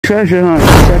treasure hunt.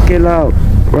 Check it out.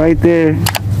 Right there.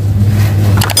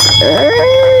 Hey!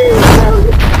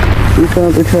 We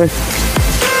found the treasure.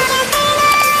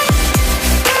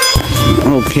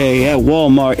 Okay, at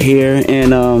Walmart here,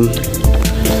 and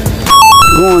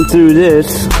going through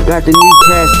this. Got the new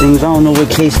castings. I don't know what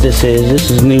case this is. This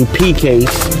is new P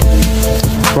case.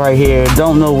 Right here.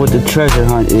 Don't know what the treasure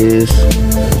hunt is.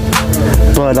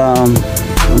 But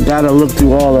gotta look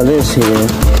through all of this here.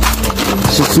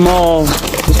 It's a small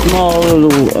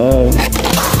little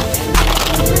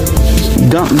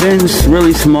dump bins,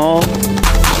 really small.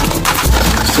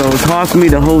 So it's hard for me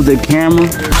to hold the camera.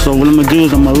 So what I'm gonna do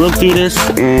is I'm gonna look through this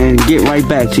and get right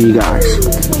back to you guys.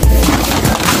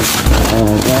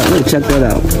 Alright, check that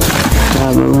out.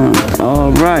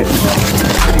 Alright.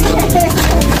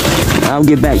 I'll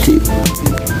get back to you.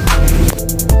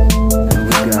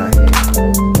 What we got here?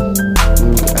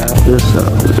 After this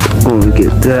up. I'm gonna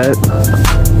get that.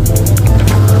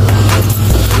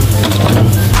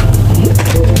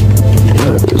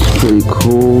 That is pretty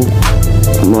cool.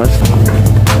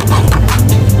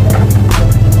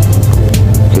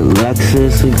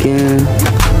 Lexus again.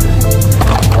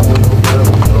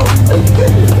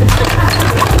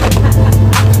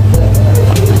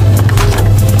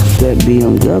 That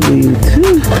BMW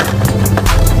too.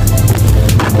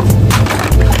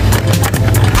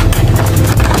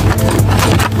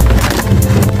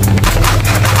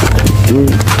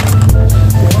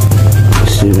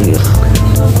 Let's see,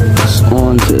 let's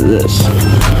on to this.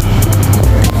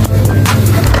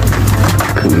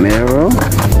 Camaro,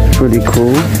 pretty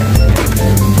cool.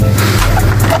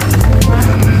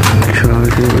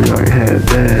 Charger, we already had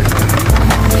that.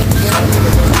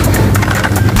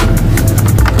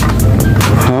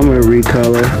 Hummer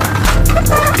recolor.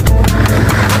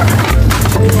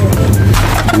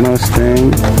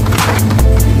 Mustang.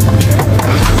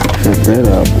 Check that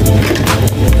out.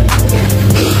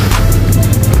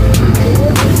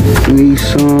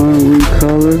 Nissan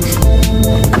recolor.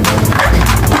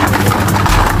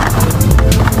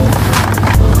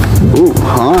 Ooh,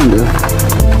 Honda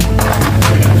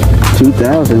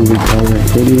 2000 recolor.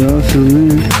 Pretty awesome,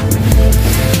 man.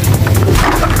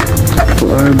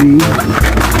 Barbie.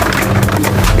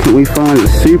 Can we find a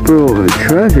super or a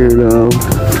treasure though?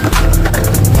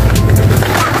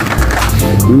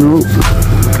 Nope.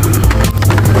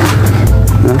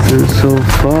 Nothing so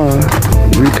far.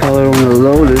 Recolor on the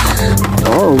Lotus.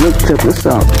 Oh, look, check this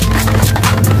out.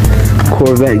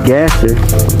 Corvette gasser.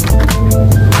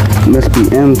 Must be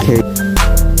MK.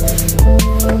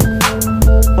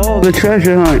 Oh, the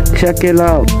treasure hunt. Check it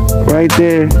out. Right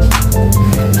there.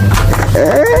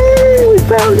 Hey, we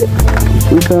found it.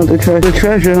 We found the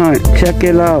treasure hunt. Check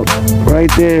it out.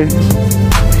 Right there.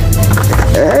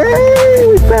 Hey,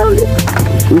 we found it.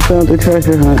 We found the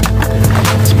treasure hunt.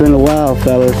 It's been a while,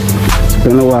 fellas. It's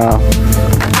been a while.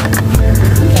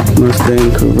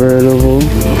 Mustang convertible.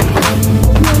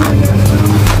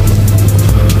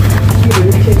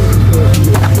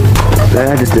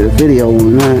 I just did a video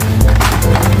on that.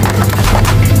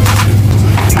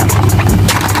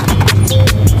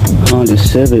 Honda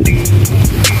Civic.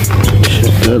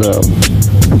 Check that out.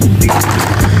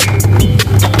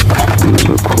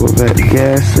 Another Corvette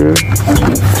gasser.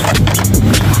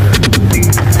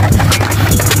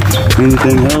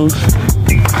 Anything else?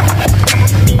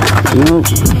 Nope.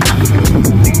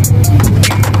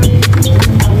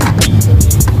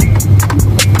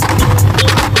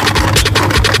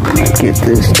 Get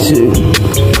this too.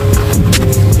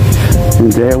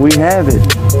 And there we have it.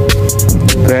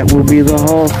 That will be the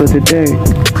haul for today.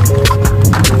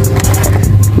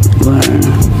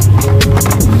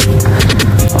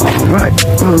 Alright,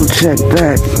 we'll check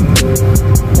that.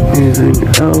 Anything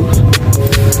else?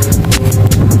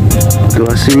 Do I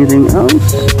see anything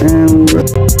else?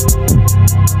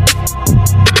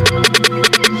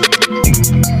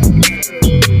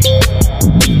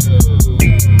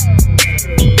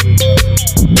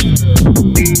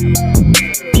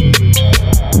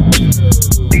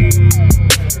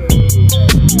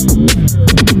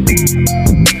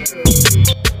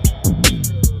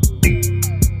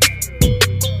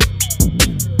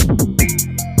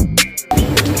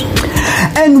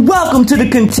 And welcome to the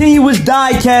Continuous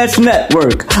Diecast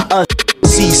Network, a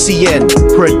CCN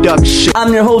production.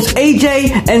 I'm your host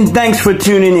AJ, and thanks for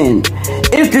tuning in.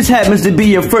 If this happens to be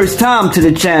your first time to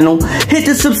the channel, hit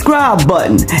the subscribe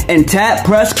button and tap,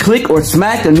 press, click, or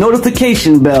smack the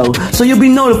notification bell so you'll be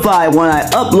notified when I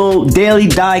upload daily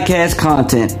diecast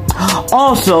content.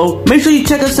 Also, make sure you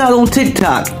check us out on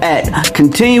TikTok at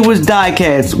Continuous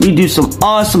Diecast. We do some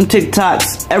awesome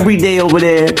TikToks every day over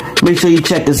there. Make sure you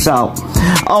check us out.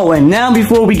 Oh, and now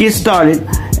before we get started,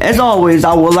 As always,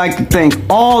 I would like to thank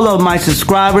all of my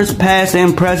subscribers, past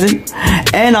and present,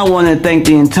 and I want to thank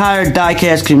the entire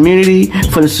diecast community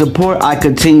for the support I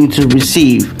continue to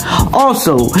receive.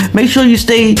 Also, make sure you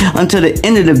stay until the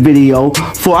end of the video,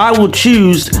 for I will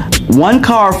choose one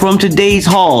car from today's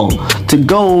haul to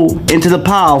go into the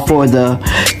pile for the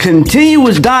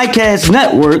Continuous Diecast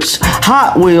Network's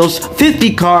Hot Wheels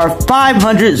 50 car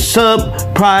 500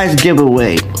 sub prize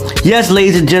giveaway. Yes,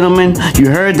 ladies and gentlemen, you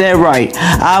heard that right.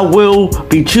 I will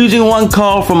be choosing one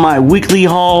car from my weekly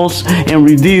hauls and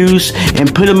reviews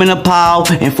and put them in a pile,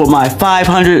 and for my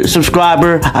 500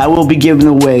 subscriber, I will be giving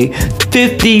away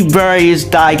 50 various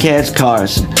diecast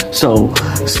cars. So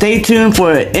stay tuned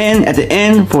for at the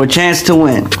end for a chance to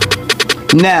win.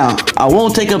 Now, I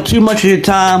won't take up too much of your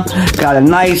time. Got a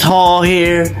nice haul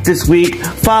here this week.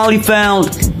 Finally found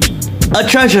a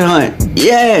treasure hunt.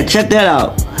 Yeah, check that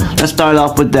out. Let's start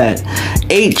off with that.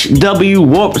 HW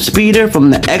Warp Speeder from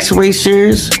the X-Ray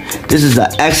series. This is an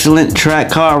excellent track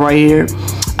car right here.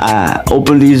 I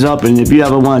opened these up, and if you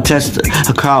ever want to test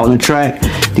a car on the track,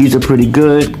 these are pretty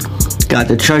good. Got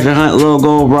the treasure hunt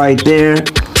logo right there.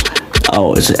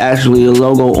 Oh, it's actually a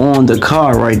logo on the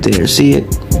car right there. See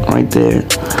it? Right there.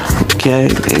 Okay,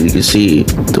 and you can see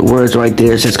the words right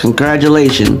there. It says,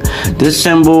 congratulations. This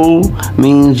symbol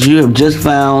means you have just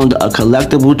found a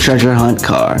collectible treasure hunt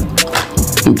car.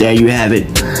 There you have it.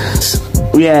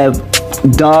 We have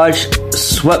Dodge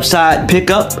swept side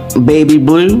pickup, baby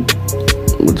blue,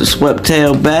 with the swept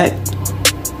tail back,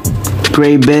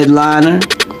 gray bed liner,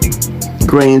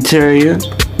 gray interior,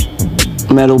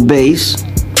 metal base.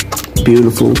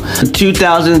 Beautiful. The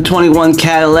 2021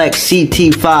 Cadillac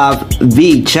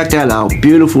CT5V. Check that out.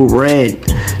 Beautiful red.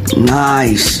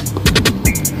 Nice.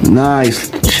 Nice.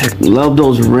 Love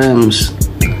those rims.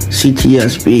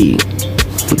 CTSV.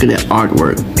 Look at that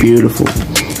artwork. Beautiful.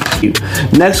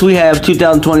 Next we have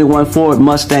 2021 Ford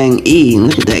Mustang E.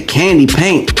 Look at that candy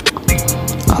paint.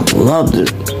 I love the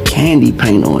candy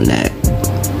paint on that.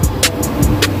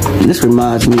 And this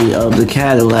reminds me of the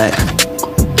Cadillac.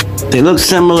 They look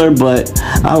similar, but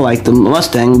I like the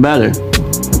Mustang better.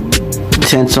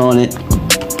 Tints on it.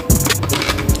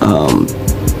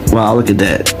 Wow, look at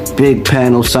that. Big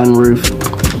panel sunroof.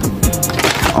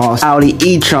 Awesome. Audi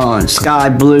e-tron, sky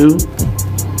blue.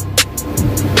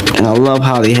 And I love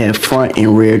how they have front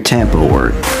and rear tamper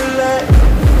work.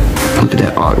 Look at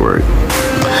that artwork.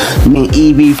 And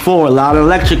EV4, a lot of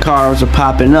electric cars are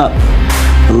popping up.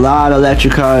 A lot of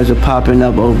electric cars are popping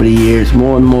up over the years.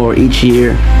 More and more each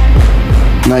year.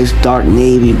 Nice dark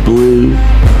navy blue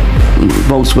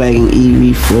Volkswagen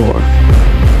EV4.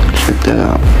 Check that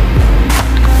out.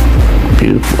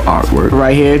 Beautiful artwork.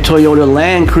 Right here, Toyota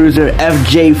Land Cruiser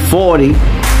FJ40.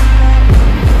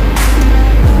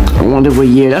 I wonder what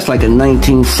year. That's like a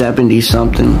 1970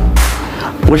 something.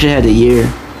 Wish it had the year.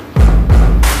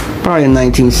 Probably in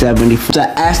 1970.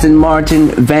 The Aston Martin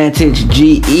Vantage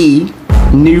GE.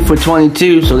 New for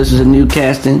 22, so this is a new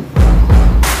casting.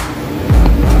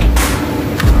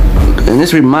 And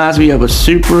this reminds me of a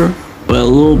Supra, but a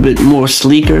little bit more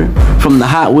sleeker, from the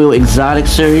Hot Wheel Exotic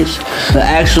series. The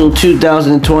actual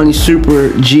 2020 Supra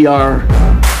GR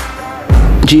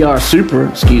Supra,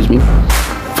 excuse me,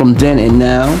 from then and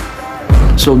now.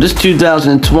 So this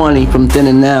 2020 from then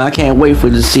and now, I can't wait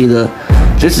to see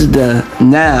this is the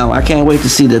now. I can't wait to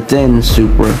see the thin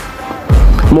Supra.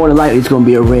 More than likely it's going to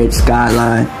be a red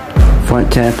skyline.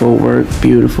 Front tamper work,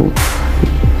 beautiful.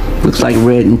 Looks like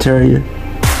red interior.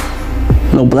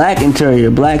 No, black interior,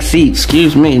 black seats,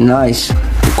 excuse me, nice.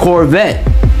 Corvette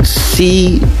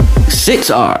C6R.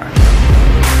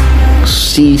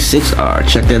 C6R,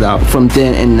 check that out, from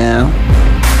then and now.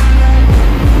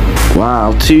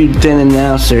 Wow, two then and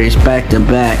now series back to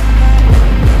back.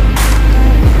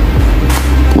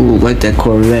 Ooh, like that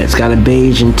Corvette, it's got a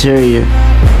beige interior.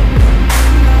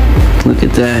 Look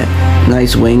at that,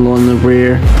 nice wing on the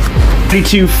rear.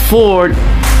 32 Ford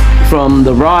from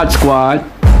the Rod Squad.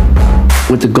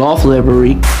 With the golf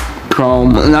livery,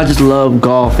 chrome, and I just love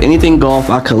golf. Anything golf,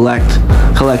 I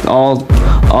collect all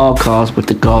cars with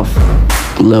the golf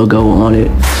logo on it.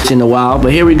 It's in a while,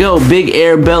 but here we go. Big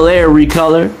Air Bel Air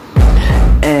recolor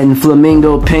and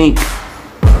flamingo pink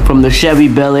from the Chevy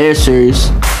Bel Air series.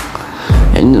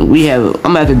 And I'm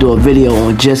gonna have to do a video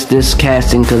on just this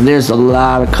casting, because there's a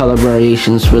lot of color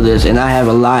variations for this, and I have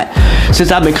a lot. Since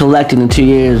I've been collecting in 2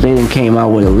 years, they done came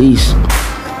out with at least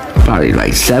probably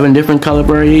like 7 different color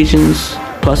variations,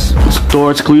 plus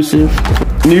store exclusive.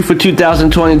 New for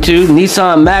 2022,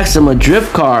 Nissan Maxima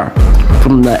drift car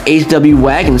from the HW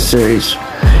Wagon series.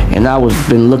 And I was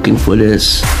been looking for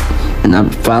this, and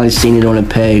I've finally seen it on the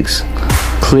pegs.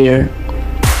 Clear.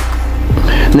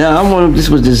 Now, I wonder if this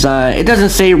was designed. It doesn't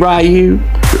say Ryu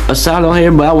aside on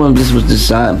here, but I wonder if this was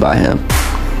designed by him.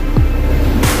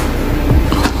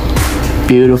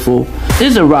 Beautiful.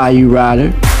 This is a Ryu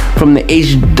rider from the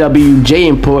HWJ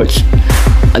Imports,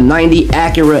 a 90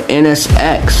 Acura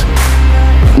NSX.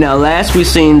 Now, last we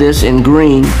seen this in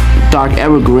green, dark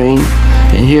evergreen,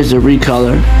 and here's the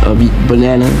recolor of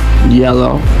banana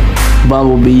yellow,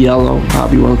 bumblebee yellow,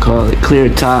 however you want to call it, clear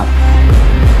top.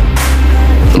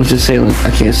 What's it say?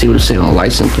 I can't see what it says on the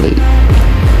license plate.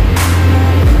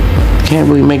 Can't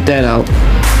really make that out.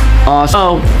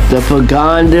 Also, the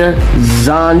Paganda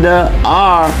Zonda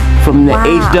R from the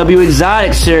HW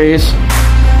Exotic series,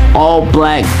 all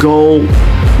black gold.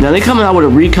 Now they're coming out with a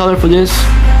recolor for this,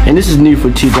 and this is new for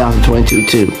 2022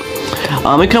 too.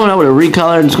 They're coming out with a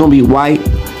recolor, and it's gonna be white.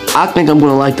 I think I'm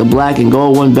gonna like the black and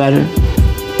gold one better.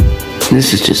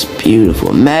 This is just beautiful.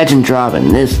 Imagine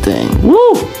driving this thing.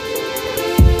 Woo!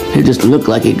 It just looked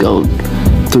like it goes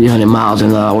 300 miles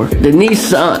an hour. The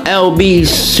Nissan LB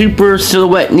Super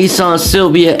Silhouette Nissan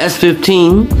Silvia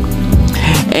S15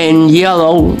 and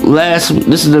yellow. This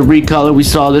is the recolor. We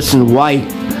saw this in white.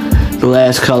 The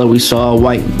last color we saw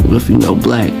white with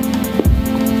black.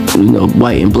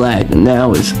 White and black. And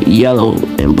now it's yellow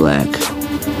and black.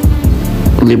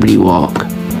 Liberty Walk.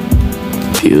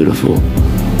 Beautiful.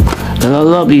 And I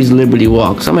love these Liberty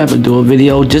Walks. I'm gonna have to do a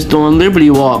video just on Liberty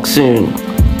Walk soon.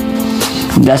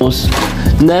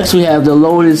 Next we have the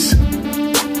Lotus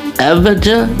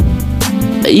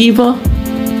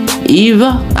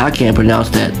Eva, I can't pronounce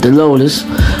that. The Lotus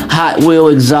Hot Wheel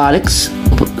Exotics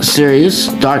series,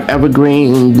 dark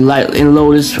evergreen and light in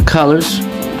Lotus colors,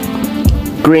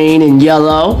 green and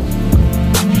yellow.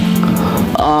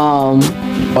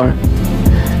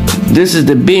 This is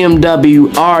the BMW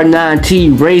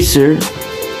R9T Racer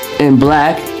in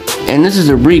black, and this is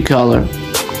a recolor.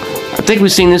 I think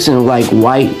we've seen this in like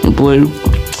white and blue.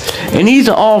 And these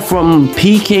are all from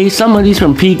P case. Some of these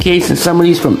from P case and some of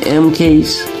these from M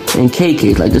case and K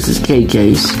case. Like this is K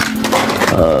case.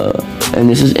 And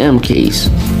this is M case.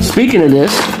 Speaking of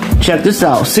this, check this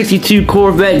out. 62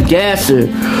 Corvette Gasser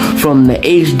from the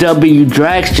HW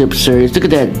Dragstrip series. Look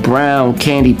at that brown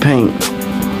candy paint.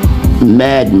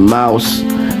 Mad Mouse.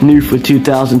 New for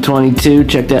 2022.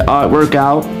 Check that artwork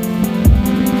out.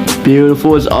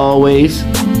 Beautiful as always.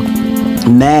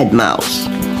 Mad Mouse.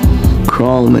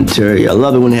 Chrome interior. I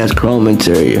love it when it has chrome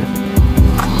interior.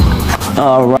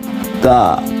 Alright.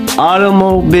 The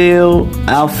Automobile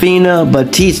Alfina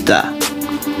Batista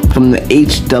from the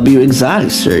HW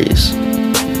Exotic series.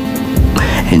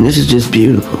 And this is just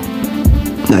beautiful.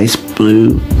 Nice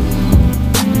blue.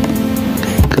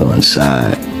 Go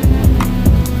inside.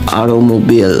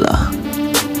 Automobile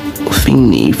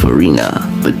Alfina Farina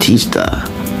Batista.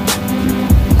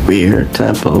 Rear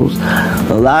tempos.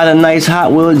 A lot of nice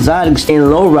Hot Wheel Exotics and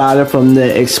lowrider from the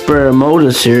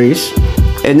Experimota series.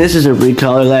 And this is a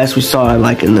recolor. Last we saw it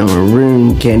like in the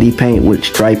maroon candy paint with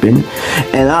striping.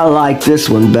 And I like this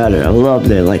one better. I love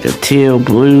that, like a teal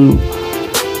blue,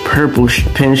 purple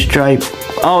pinstripe.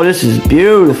 Oh, this is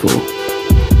beautiful.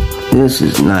 This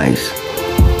is nice.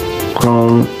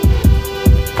 Chrome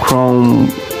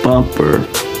bumper.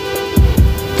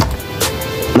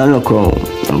 No chrome.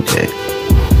 Okay.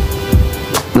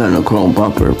 Not no chrome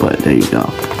bumper, but there you go.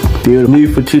 Beautiful. New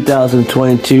for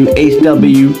 2022,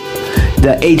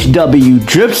 the HW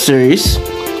Drift series.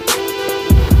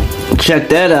 Check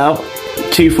that out.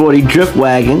 240 Drift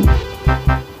Wagon.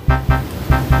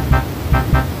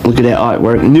 Look at that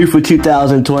artwork. New for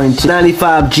 2022.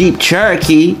 95 Jeep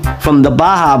Cherokee from the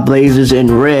Baja Blazers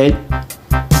in red.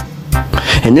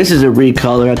 And this is a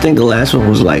recolor. I think the last one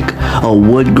was like a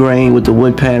wood grain with the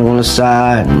wood panel on the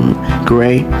side and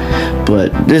gray.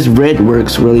 But this red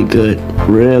works really good.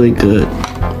 Really good.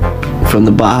 From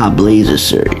the Baja Blazer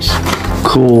series.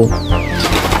 Cool.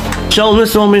 Shown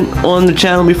this on the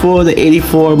channel before, the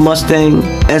 84 Mustang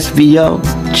SVO.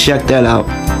 Check that out.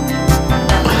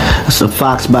 It's a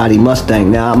Fox body Mustang.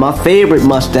 Now, my favorite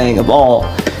Mustang of all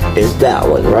is that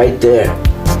one right there.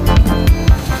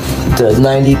 The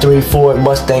 93 Ford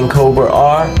Mustang Cobra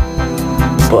R.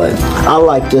 But I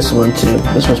like this one too.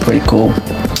 This one's pretty cool.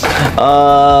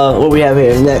 What we have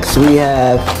here next? We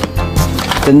have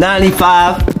the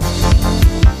 95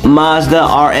 Mazda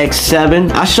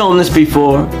RX-7. I've shown this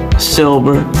before.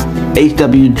 Silver,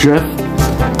 HW Drift.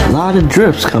 A lot of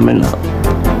drifts coming up.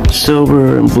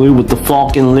 Silver and blue with the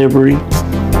Falcon livery.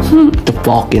 The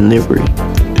Falcon livery.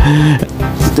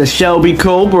 The Shelby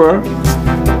Cobra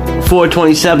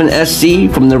 427 SC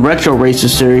from the Retro Racer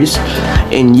series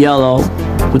in yellow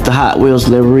with the Hot Wheels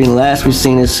livery. And last we've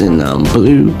seen this in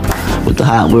blue with the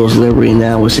Hot Wheels livery, and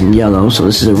now it's in yellow. So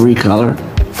this is a recolor.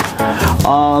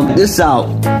 This out.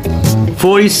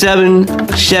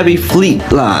 47 Chevy Fleet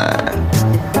line.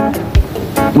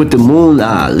 With the Moon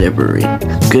Eye livery.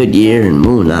 Goodyear and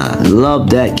Moon Eye. Love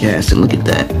that casting. Look at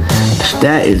that.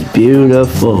 That is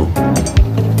beautiful.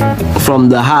 From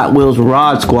the Hot Wheels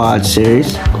Rod Squad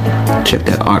series. Check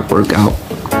that artwork out.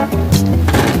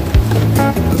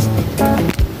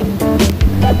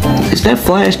 Is that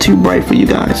flash too bright for you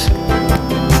guys?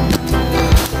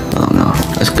 Oh no,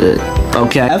 that's good.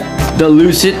 Okay. The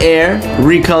Lucid Air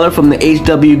recolor from the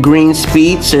HW Green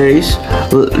Speed series.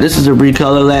 This is a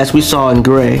recolor. Last we saw in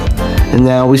gray, and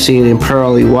now we see it in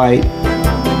pearly white.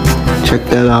 Check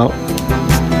that out.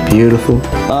 Beautiful.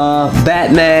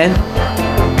 Batman,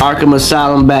 Arkham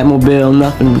Asylum Batmobile.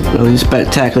 Nothing really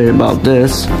spectacular about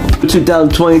this.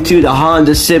 2022, the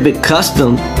Honda Civic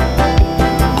Custom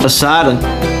Asada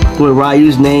with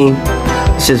Ryu's name.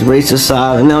 It says Race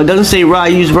Asada. Now it doesn't say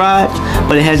Ryu's ride,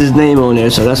 but it has his name on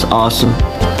there, so that's awesome.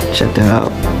 Check that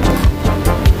out.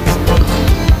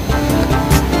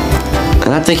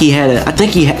 And I think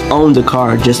he owned a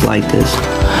car just like this.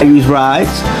 Ryu's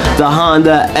rides. The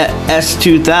Honda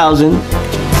S2000,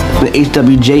 the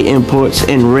HWJ imports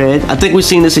in red. I think we've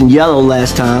seen this in yellow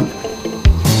last time.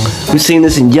 We've seen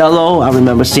this in yellow. I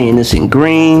remember seeing this in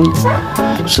green.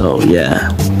 So yeah,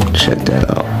 check that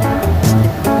out.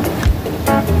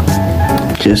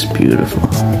 Just beautiful.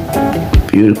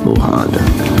 Beautiful Honda.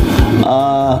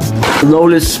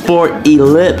 Lotus Sport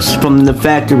Ellipse from the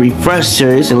Factory Fresh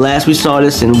series. And last we saw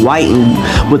this in white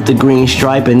and with the green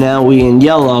stripe. And now we in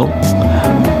yellow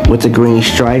with the green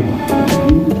stripe.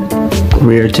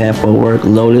 Rear tampo work.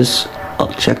 Lotus.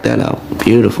 Oh, check that out.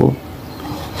 Beautiful.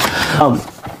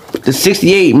 The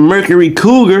 68 Mercury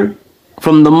Cougar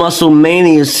from the Muscle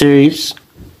Mania series.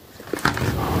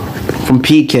 From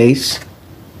P-Case.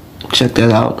 Check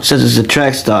that out. It says it's a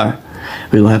track star.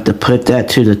 We're going to have to put that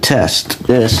to the test.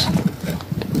 This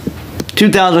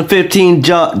 2015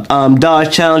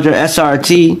 Dodge Challenger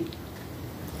SRT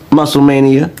Muscle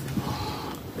Mania.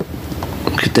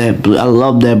 Look at that blue. I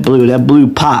love that blue. That blue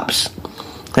pops.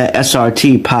 That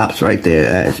SRT pops right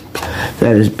there.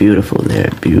 That is beautiful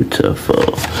there.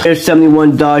 Beautiful. There's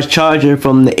 71 Dodge Charger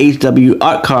from the HW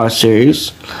Art Car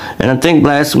series. And I think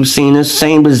last we've seen this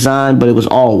same design, but it was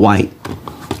all white.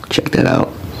 Check that out.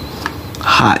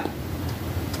 Hot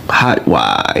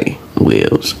Y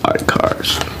wheels art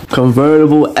cars.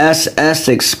 Convertible SS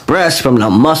Express from the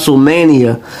Muscle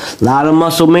Mania. A lot of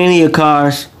Muscle Mania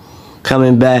cars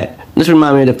coming back. This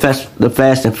reminds me of the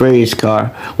Fast and Furious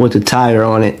car with the tire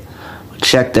on it.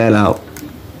 Check that out.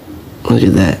 Look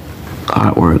at that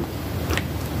artwork.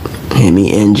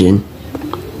 Hemi engine.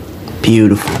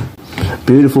 Beautiful.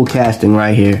 Beautiful casting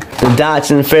right here. The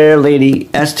Datsun Fairlady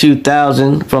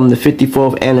S2000 from the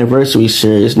 54th anniversary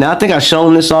series. Now I think I've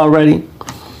shown this already,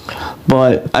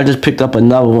 but I just picked up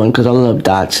another one because I love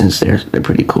Datsuns. They're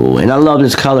pretty cool, and I love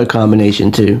this color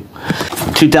combination too.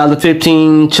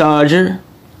 2015 Charger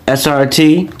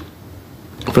SRT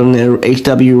from the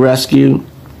HW Rescue.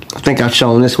 I think I've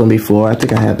shown this one before. I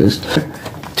think I have this.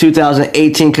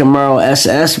 2018 Camaro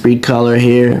SS recolor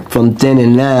here from Then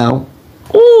and Now.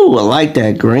 Ooh, I like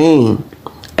that green.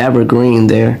 Evergreen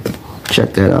there.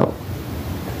 Check that out.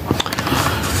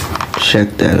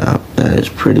 Check that out. That is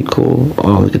pretty cool.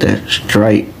 Oh, look at that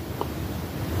stripe.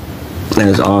 That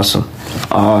is awesome.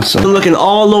 Awesome. I'm looking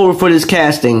all over for this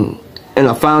casting, and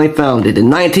I finally found it. The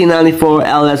 1994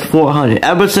 LS400.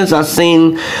 Ever since I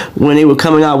seen when they were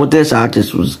coming out with this, I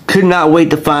just could not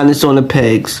wait to find this on the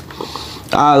pegs.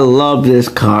 I love this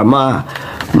car. My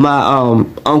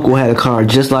uncle had a car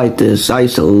just like this. I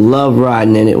used to love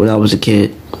riding in it when I was a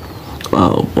kid.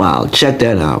 Oh, wow. Check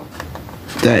that out.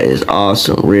 That is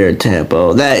awesome. Rear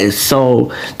tempo. That is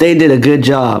so... They did a good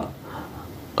job.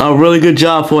 A really good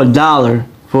job for $1.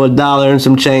 For $1 and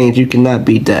some change. You cannot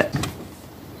beat that.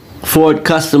 Ford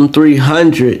Custom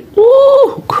 300.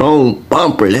 Woo! Chrome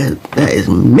bumper. That is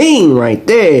mean right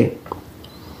there.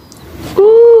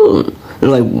 Woo!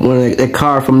 Like that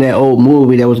car from that old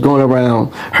movie that was going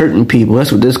around hurting people.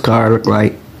 That's what this car looked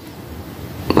like.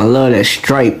 I love that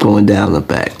stripe going down the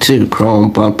back too.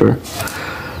 Chrome bumper.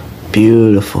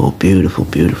 Beautiful, beautiful,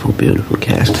 beautiful, beautiful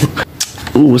casting.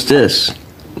 Ooh, what's this?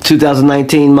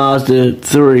 2019 Mazda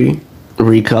 3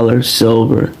 recolor,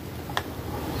 silver.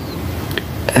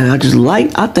 And I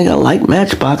think I like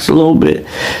Matchbox a little bit.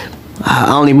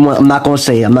 I'm not gonna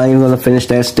say it. I'm not even gonna finish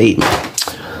that statement.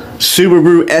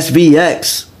 Subaru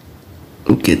SVX.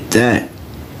 Look at that.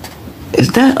 Is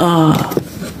that I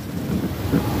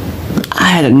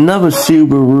had another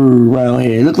Subaru around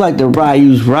here. It looked like the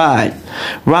Ryu's ride.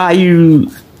 Ryu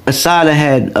Asada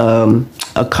had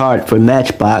a card for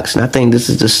Matchbox, and I think this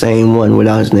is the same one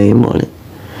without his name on it.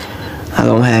 I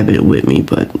don't have it with me,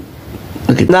 but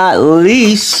look at not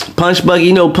least Punch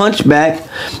Buggy No Punchback,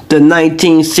 the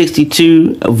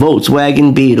 1962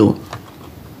 Volkswagen Beetle.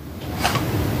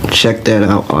 Check that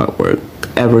out, artwork.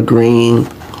 Evergreen.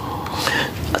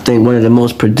 I think one of the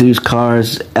most produced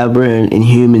cars ever in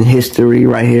human history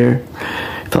right here,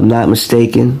 if I'm not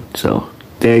mistaken. So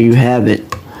there you have it.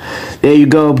 There you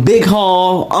go. Big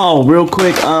haul. Oh, real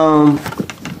quick,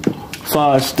 as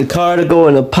far as the car to go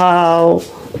in a pile,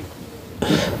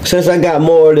 since I got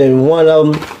more than one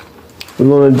of them, we're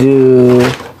going to do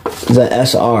the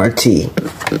SRT.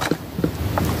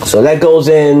 So that goes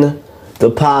in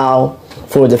the pile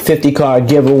for the 50 car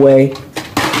giveaway.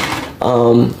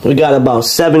 We got about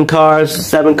 7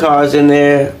 cars in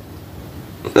there.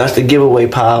 That's the giveaway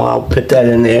pile. I'll put that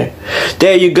in there.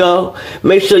 There you go.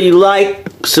 Make sure you like,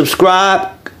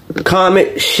 subscribe,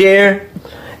 comment, share,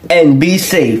 and be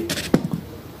safe.